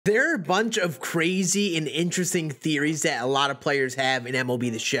There are a bunch of crazy and interesting theories that a lot of players have in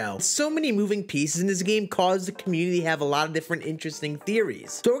MLB the Show. So many moving pieces in this game cause the community to have a lot of different interesting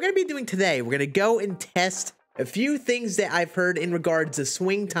theories. So what we're going to be doing today, we're going to go and test a few things that I've heard in regards to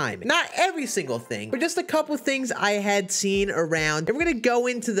swing timing. Not every single thing, but just a couple things I had seen around. And we're going to go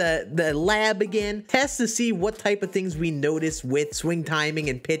into the lab again, test to see what type of things we notice with swing timing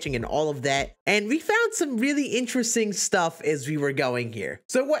and pitching and all of that. And we found some really interesting stuff as we were going here.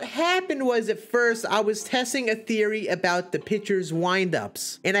 So what happened was, at first I was testing a theory about the pitcher's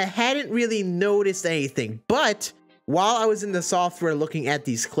windups, and I hadn't really noticed anything. But while I was in the software looking at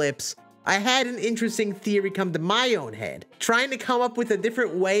these clips, I had an interesting theory come to my own head, trying to come up with a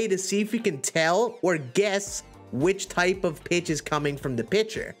different way to see if we can tell or guess which type of pitch is coming from the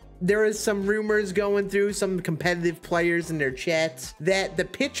pitcher. There is some rumors going through, some competitive players in their chats, that the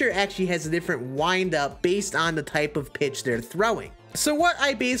pitcher actually has a different windup based on the type of pitch they're throwing. So what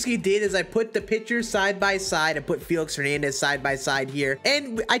I basically did is I put the pitchers side by side. I put Felix Hernandez side by side here,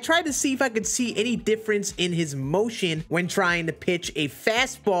 and I tried to see if I could see any difference in his motion when trying to pitch a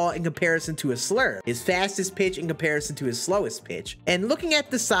fastball in comparison to a slurve, his fastest pitch in comparison to his slowest pitch. And looking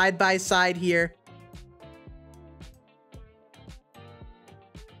at the side by side here,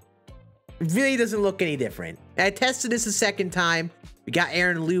 it really doesn't look any different. And I tested this a second time. We got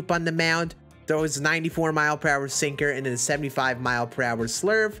Aaron Loop on the mound. Throws a 94-mile-per-hour sinker and then a 75-mile-per-hour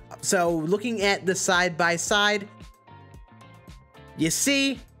slurve. So looking at the side-by-side, you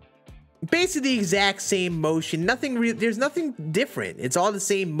see basically the exact same motion. There's nothing different. It's all the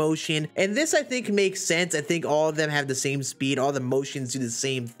same motion. And this, I think, makes sense. I think all of them have the same speed. All the motions do the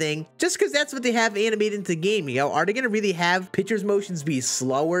same thing. Just because that's what they have animated into the game. You know, are they going to really have pitchers' motions be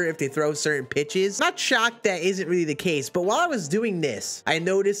slower if they throw certain pitches? Not shocked that isn't really the case. But while I was doing this, I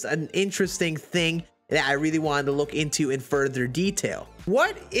noticed an interesting thing that I really wanted to look into in further detail.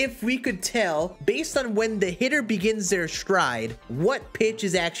 What if we could tell, based on when the hitter begins their stride, what pitch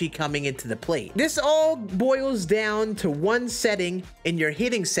is actually coming into the plate? This all boils down to one setting in your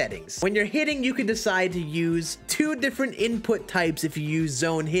hitting settings. When you're hitting, you can decide to use two different input types. If you use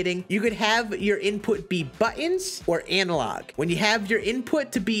zone hitting, you could have your input be buttons or analog. When you have your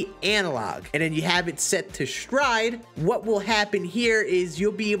input to be analog and then you have it set to stride, what will happen here is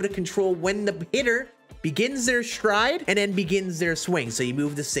you'll be able to control when the hitter begins their stride and then begins their swing. So you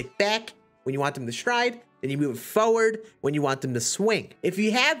move the stick back when you want them to stride, then you move it forward when you want them to swing. If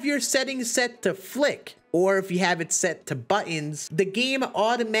you have your settings set to flick, or if you have it set to buttons, the game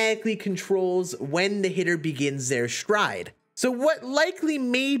automatically controls when the hitter begins their stride. So what likely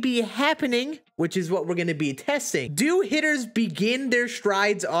may be happening, which is what we're going to be testing, do hitters begin their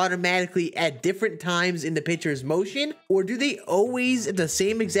strides automatically at different times in the pitcher's motion, or do they always at the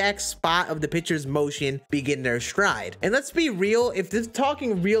same exact spot of the pitcher's motion begin their stride? And let's be real, if this is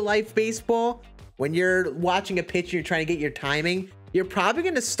talking real life baseball, when you're watching a pitcher, you're trying to get your timing, you're probably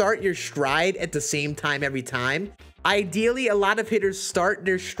going to start your stride at the same time every time. Ideally, a lot of hitters start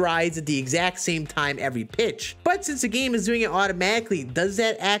their strides at the exact same time every pitch. But since the game is doing it automatically, does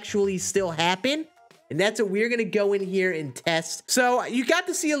that actually still happen? And that's what we're going to go in here and test. So you got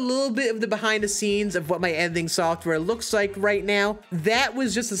to see a little bit of the behind the scenes of what my editing software looks like right now. That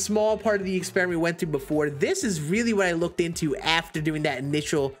was just a small part of the experiment we went through before. This is really what I looked into after doing that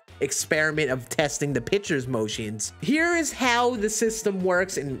initial experiment of testing the pitcher's motions. Here is how the system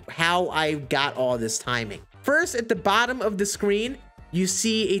works and how I got all this timing. First, at the bottom of the screen, you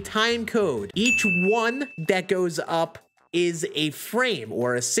see a time code. Each one that goes up is a frame,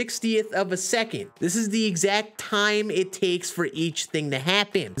 or a 60th of a second. This is the exact time it takes for each thing to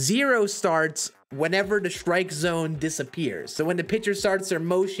happen. 0 starts whenever the strike zone disappears. So when the pitcher starts their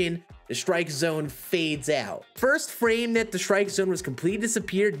motion, the strike zone fades out. First frame that the strike zone was completely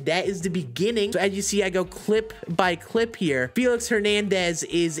disappeared, that is the beginning. So as you see, I go clip by clip here. Felix Hernandez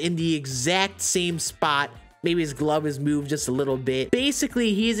is in the exact same spot. Maybe his glove is moved just a little bit.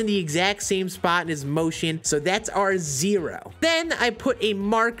 Basically, he is in the exact same spot in his motion. So that's our 0. Then I put a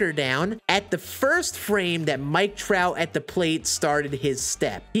marker down at the first frame that Mike Trout at the plate started his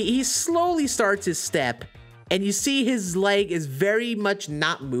step. He slowly starts his step, and you see his leg is very much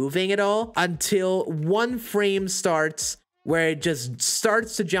not moving at all until one frame starts where it just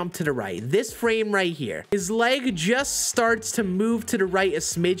starts to jump to the right. This frame right here, his leg just starts to move to the right a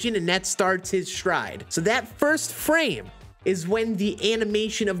smidgen, and that starts his stride. So that first frame is when the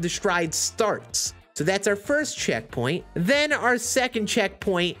animation of the stride starts. So that's our first checkpoint. Then our second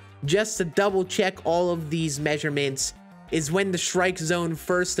checkpoint, just to double check all of these measurements, is when the strike zone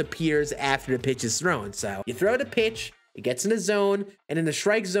first appears after the pitch is thrown. So you throw the pitch, it gets in the zone, and then the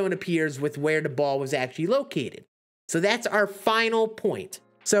strike zone appears with where the ball was actually located. So that's our final point.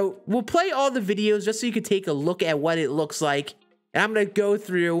 So we'll play all the videos just so you can take a look at what it looks like. And I'm going to go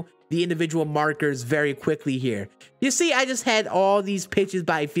through the individual markers very quickly here. You see, I just had all these pitches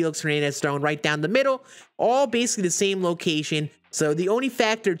by Felix Hernandez thrown right down the middle, all basically the same location. So the only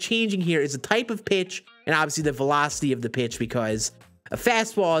factor changing here is the type of pitch and obviously the velocity of the pitch, because a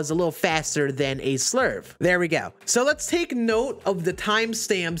fastball is a little faster than a slurve. There we go. So let's take note of the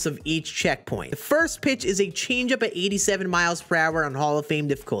timestamps of each checkpoint. The first pitch is a changeup at 87 miles per hour on Hall of Fame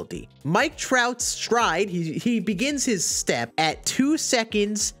difficulty. Mike Trout's stride, he begins his step at 2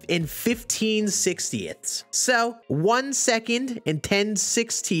 seconds and 15/60ths. So 1 second and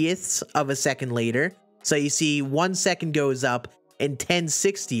 10/60ths of a second later. So you see 1 second goes up and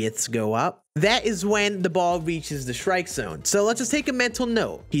 10/60ths go up. That is when the ball reaches the strike zone. So let's just take a mental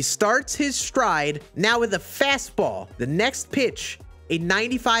note. He starts his stride now with a fastball. The next pitch, a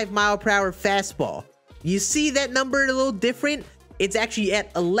 95 mile per hour fastball. You see that number a little different? It's actually at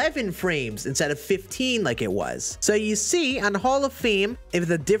 11 frames instead of 15 like it was. So you see on Hall of Fame, if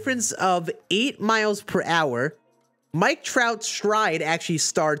the difference of 8 miles per hour, Mike Trout's stride actually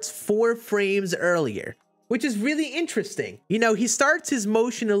starts 4 frames earlier, which is really interesting. You know, he starts his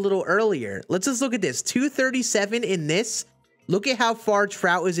motion a little earlier. Let's just look at this. 237 in this. Look at how far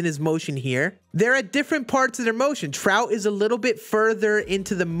Trout is in his motion here. They're at different parts of their motion. Trout is a little bit further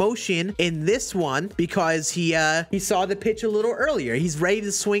into the motion in this one because he saw the pitch a little earlier. He's ready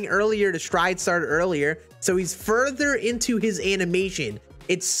to swing earlier. The stride started earlier. So he's further into his animation.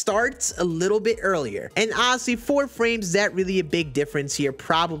 It starts a little bit earlier. And honestly, 4 frames, is that really a big difference here?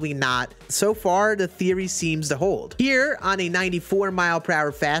 Probably not. So far, the theory seems to hold. Here, on a 94 mile per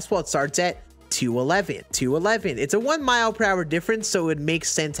hour fastball, it starts at 211. 211. It's a 1 mile per hour difference, so it makes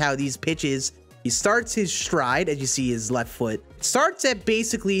sense how these pitches, he starts his stride, as you see his left foot, starts at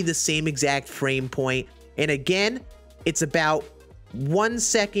basically the same exact frame point. And again, it's about 1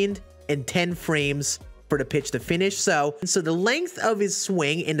 second and 10 frames for the pitch to finish. So the length of his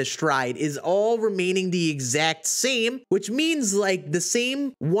swing and the stride is all remaining the exact same, which means like the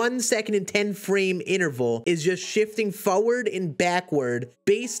same 1 second and 10 frame interval is just shifting forward and backward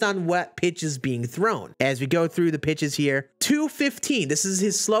based on what pitch is being thrown. As we go through the pitches here, 215, this is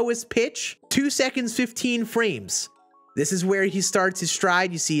his slowest pitch, 2 seconds, 15 frames. This is where he starts his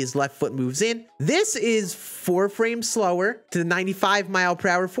stride. You see his left foot moves in. This is 4 frames slower to the 95 mile per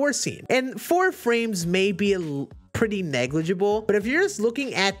hour 4-seam. And 4 frames may be pretty negligible, but if you're just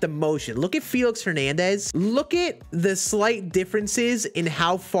looking at the motion, look at Felix Hernandez. Look at the slight differences in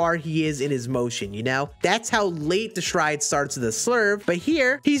how far he is in his motion, you know? That's how late the stride starts with the slurve. But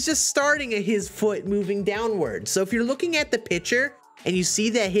here, he's just starting at his foot moving downward. So if you're looking at the pitcher, and you see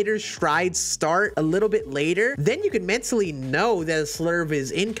that hitter's strides start a little bit later, then you can mentally know that a slurve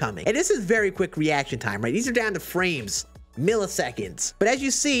is incoming. And this is very quick reaction time, right? These are down to frames, milliseconds. But as you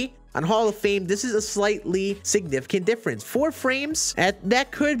see, on Hall of Fame, this is a slightly significant difference. 4 frames,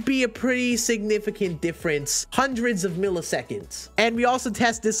 that could be a pretty significant difference, hundreds of milliseconds. And we also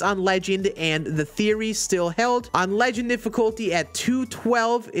test this on Legend, and the theory still held. On Legend difficulty at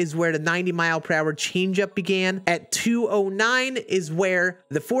 212 is where the 90 mile per hour changeup began. At 209 is where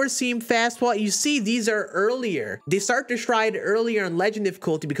the 4-seam fastball, you see these are earlier. They start to stride earlier on Legend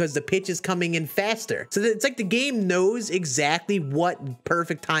difficulty because the pitch is coming in faster. So it's like the game knows exactly what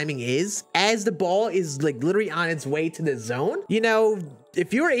perfect timing is as the ball is like literally on its way to the zone. You know,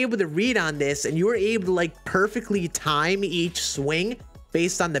 if you were able to read on this and you were able to like perfectly time each swing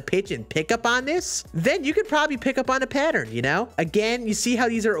based on the pitch and pick up on this, then you could probably pick up on a pattern, you know? Again, you see how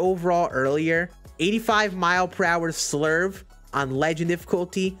these are overall earlier. 85 mile per hour slurve on Legend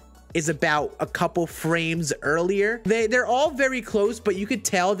difficulty is about a couple frames earlier. They're all very close, but you could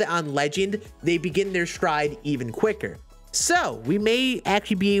tell that on Legend, they begin their stride even quicker. So we may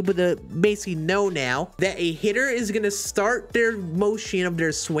actually be able to basically know now that a hitter is going to start their motion of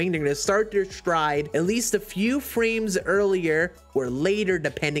their swing. They're going to start their stride at least a few frames earlier or later,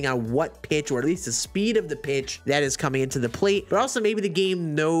 depending on what pitch, or at least the speed of the pitch that is coming into the plate. But also maybe the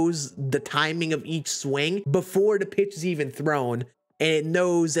game knows the timing of each swing before the pitch is even thrown. And it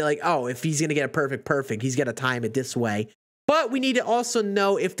knows that like, oh, if he's going to get a perfect, he's got to time it this way. But we need to also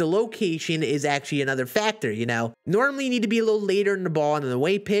know if the location is actually another factor, you know? Normally, you need to be a little later in the ball on an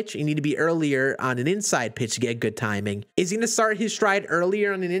away pitch. You need to be earlier on an inside pitch to get good timing. Is he going to start his stride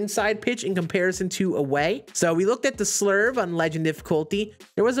earlier on an inside pitch in comparison to away? So we looked at the slurve on Legend difficulty.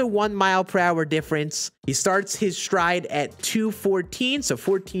 There was a 1 mile per hour difference. He starts his stride at 214, so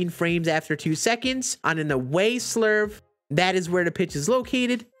 14 frames after 2 seconds. On an away slurve, that is where the pitch is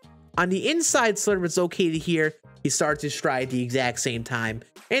located. On the inside slurve, it's located here. he starts his stride at the exact same time.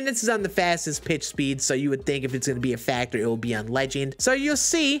 And this is on the fastest pitch speed, so you would think if it's going to be a factor, it will be on Legend. So you'll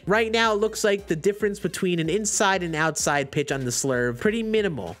see, right now, it looks like the difference between an inside and outside pitch on the slurve, pretty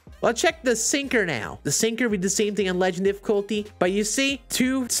minimal. Well, check the sinker now. The sinker with the same thing on Legend difficulty, but you see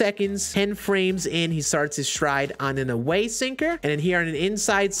 2 seconds, 10 frames in, he starts his stride on an away sinker, and then here on an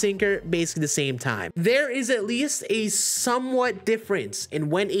inside sinker, basically the same time. There is at least a somewhat difference in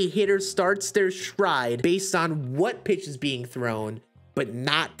when a hitter starts their stride based on what pitch is being thrown, but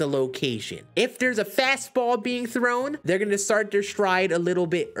not the location. If there's a fastball being thrown, they're going to start their stride a little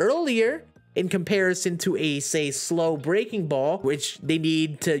bit earlier in comparison to a, say, slow breaking ball, which they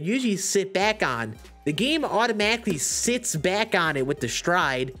need to usually sit back on. The game automatically sits back on it with the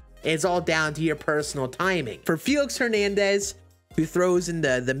stride, and it's all down to your personal timing. For Felix Hernandez, who throws in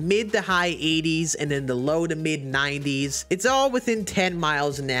the mid to high 80s and then the low to mid 90s, it's all within 10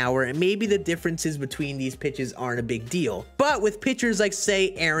 miles an hour, and maybe the differences between these pitches aren't a big deal. But with pitchers like,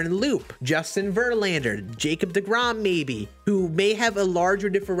 say, Aaron Loop, Justin Verlander, Jacob deGrom maybe, who may have a larger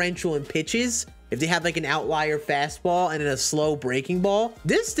differential in pitches, if they have like an outlier fastball and then a slow breaking ball,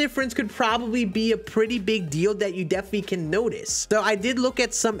 this difference could probably be a pretty big deal that you definitely can notice. So I did look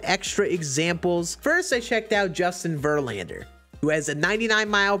at some extra examples. First, I checked out Justin Verlander, who has a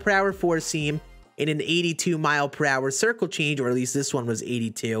 99-mile-per-hour four-seam and an 82-mile-per-hour circle change, or at least this one was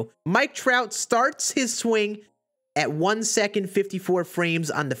 82. Mike Trout starts his swing at 1 second 54 frames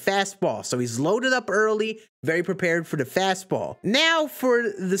on the fastball, so he's loaded up early, very prepared for the fastball. Now for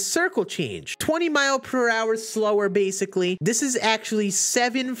the circle change, 20-mile-per-hour slower basically. This is actually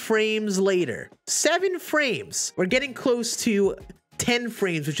 7 frames later. 7 frames. We're getting close to 10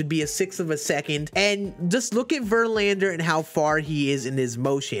 frames, which would be a 1/6 of a second. And just look at Verlander and how far he is in his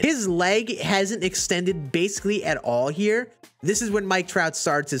motion. His leg hasn't extended basically at all here. This is when Mike Trout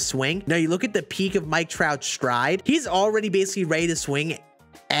starts his swing. Now you look at the peak of Mike Trout's stride. He's already basically ready to swing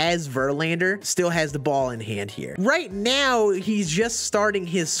as Verlander still has the ball in hand here. Right now, he's just starting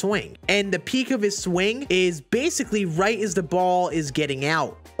his swing. And the peak of his swing is basically right as the ball is getting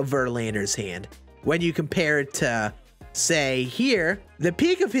out of Verlander's hand. When you compare it to, say, here, the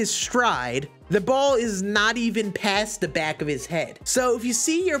peak of his stride, the ball is not even past the back of his head. So if you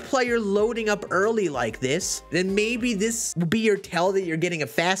see your player loading up early like this, then maybe this will be your tell that you're getting a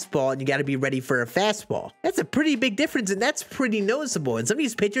fastball and you got to be ready for a fastball. That's a pretty big difference, and that's pretty noticeable. And some of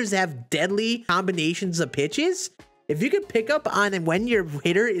these pitchers have deadly combinations of pitches. If you could pick up on when your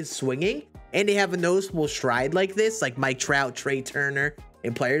hitter is swinging and they have a noticeable stride like this, like Mike Trout, Trey Turner,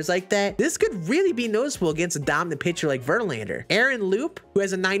 and players like that, this could really be noticeable against a dominant pitcher like Verlander. Aaron Loop, who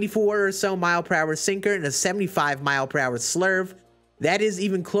has a 94 or so mile-per-hour sinker and a 75 mile-per-hour slurve, that is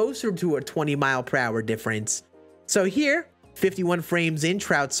even closer to a 20 mile-per-hour difference. So here, 51 frames in,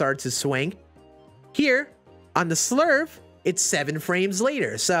 Trout starts his swing. Here, on the slurve, it's 7 frames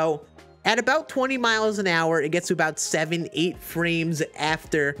later. So at about 20 miles an hour, it gets to about 7-8 frames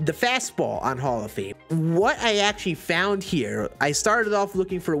after the fastball on Hall of Fame. What I actually found here, I started off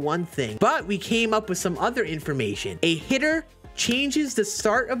looking for one thing, but we came up with some other information. A hitter changes the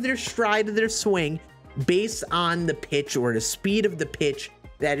start of their stride of their swing based on the pitch or the speed of the pitch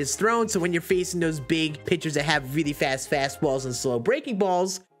that is thrown. So when you're facing those big pitchers that have really fast fastballs and slow breaking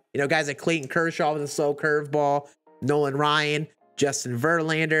balls, you know, guys like Clayton Kershaw with a slow curveball, Nolan Ryan, Justin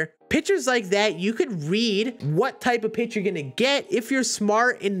Verlander, pitchers like that, you could read what type of pitch you're going to get if you're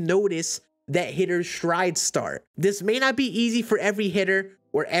smart and notice that hitter's stride start. This may not be easy for every hitter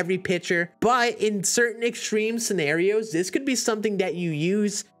or every pitcher, but in certain extreme scenarios, this could be something that you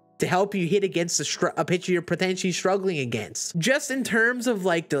use to help you hit against a pitcher you're potentially struggling against. Just in terms of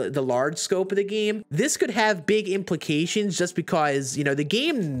like the large scope of the game, this could have big implications just because, you know, the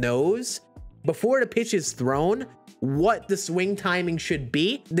game knows before the pitch is thrown what the swing timing should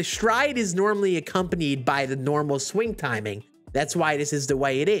be. The stride is normally accompanied by the normal swing timing. That's why this is the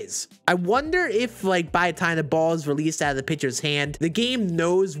way it is. I wonder if, like, by the time the ball is released out of the pitcher's hand, the game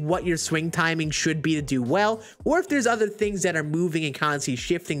knows what your swing timing should be to do well, or if there's other things that are moving and constantly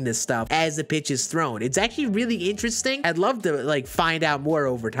shifting this stuff as the pitch is thrown. It's actually really interesting. I'd love to, like, find out more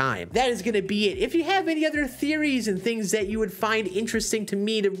over time. That is going to be it. If you have any other theories and things that you would find interesting to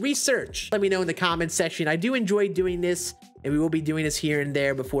me to research, let me know in the comments section. I do enjoy doing this, and we will be doing this here and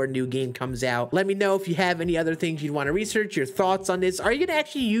there before a new game comes out. Let me know if you have any other things you'd want to research, your thoughts on this. Are you going to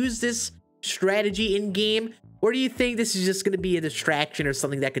actually use this strategy in game? Or do you think this is just going to be a distraction or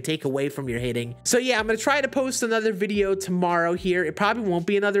something that could take away from your hitting? So yeah, I'm going to try to post another video tomorrow here. It probably won't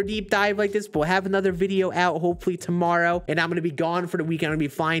be another deep dive like this, but we'll have another video out hopefully tomorrow. And I'm going to be gone for the weekend. I'm going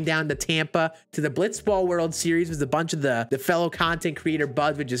to be flying down to Tampa to the Blitzball World Series with a bunch of the fellow content creator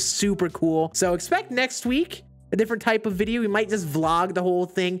buds, which is super cool. So expect next week a different type of video. We might just vlog the whole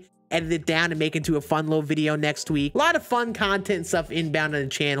thing, edit it down, and make it into a fun little video next week. A lot of fun content and stuff inbound on the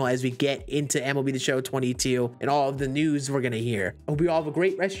channel as we get into MLB the Show 22 and all of the news we're gonna hear. I hope you all have a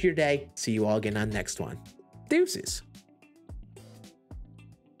great rest of your day. See you all again on the next one. Deuces.